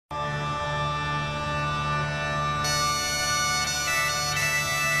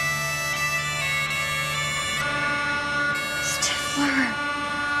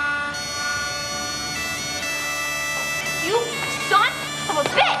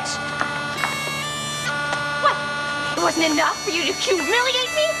wasn't enough for you to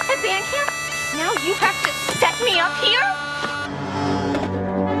humiliate me at Bandcamp? Now you have to set me up here?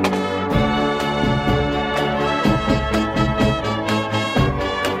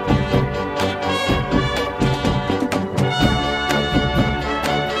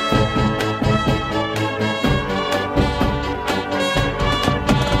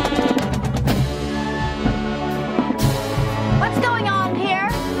 What's going on here?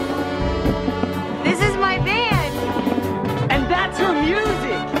 This is my band. And that's her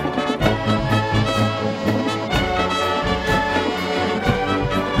music!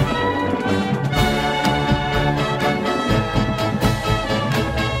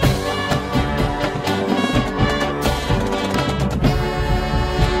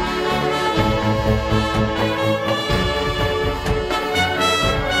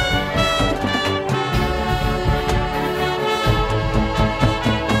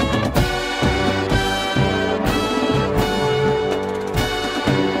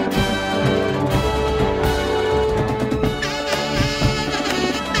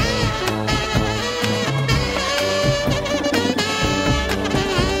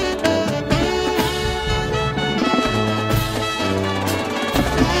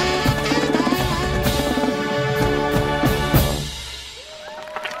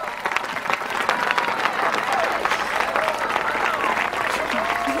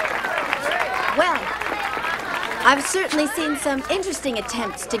 Well, I've certainly seen some interesting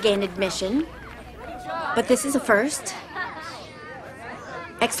attempts to gain admission, but this is a first.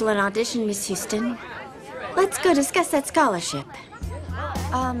 Excellent audition, Miss Houston. Let's go discuss that scholarship.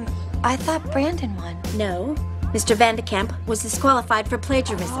 I thought Brandon won. No, Mr. Bandcamp was disqualified for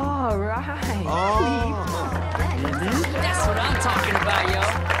plagiarism. All right. That's what I'm talking about, yo.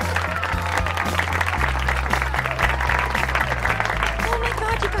 Oh my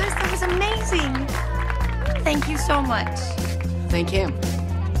God, you guys, that was amazing. Thank you so much. Thank him.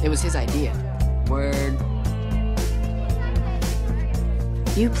 It was his idea. Word.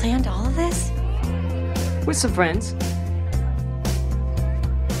 You planned all of this? With some friends.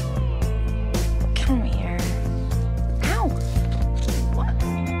 Come here. Ow. What?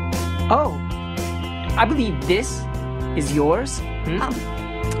 Oh, I believe this is yours. Hmm?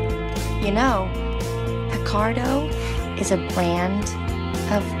 You know, Picardo is a brand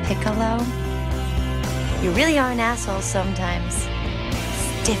of piccolo. You really are an asshole sometimes.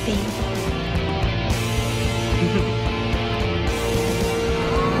 Stiffy.